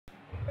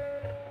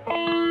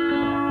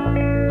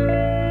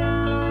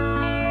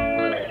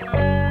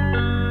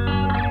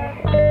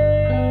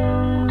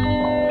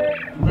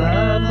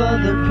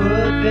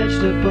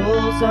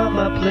vegetables on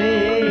my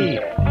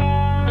plate.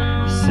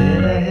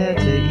 Said I had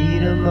to eat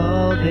them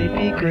all, they'd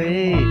be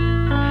great.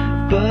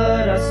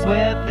 But I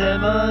swept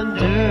them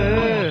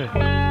under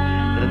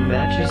the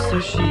mattress so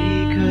she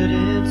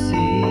couldn't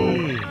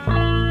see.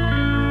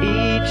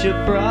 Eat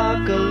your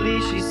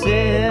broccoli, she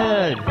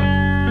said.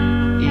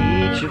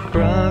 Eat your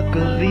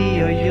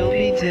broccoli or you'll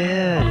be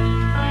dead.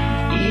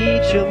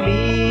 Eat your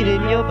meat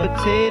and your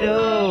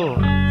potato,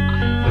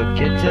 but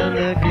get down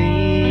the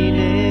green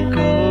and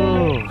go.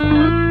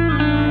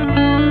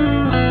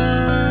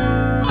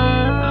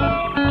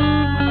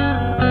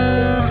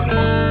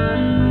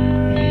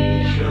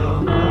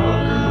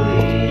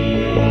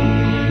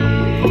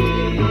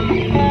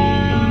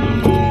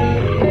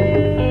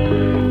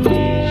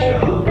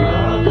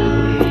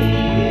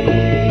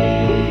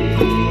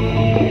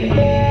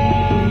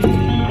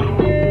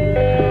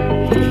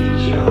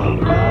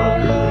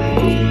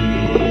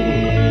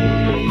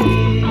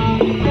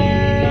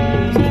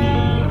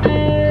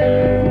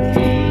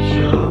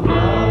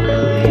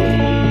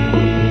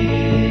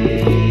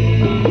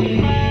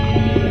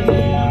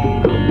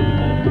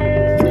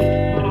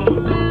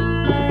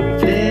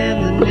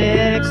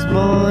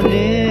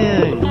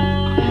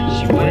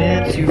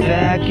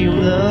 Vacuum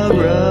the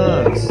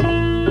rugs,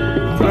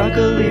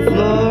 broccoli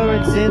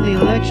Florence in the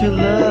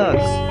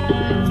Electrolux,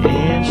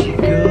 and she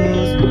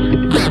goes,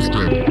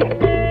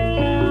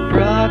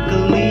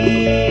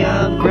 broccoli,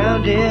 I'm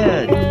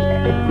grounded,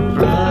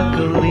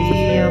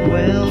 broccoli, I'm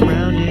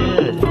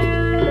well-rounded,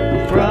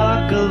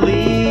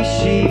 broccoli,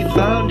 she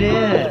found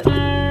it,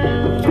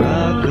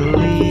 broccoli.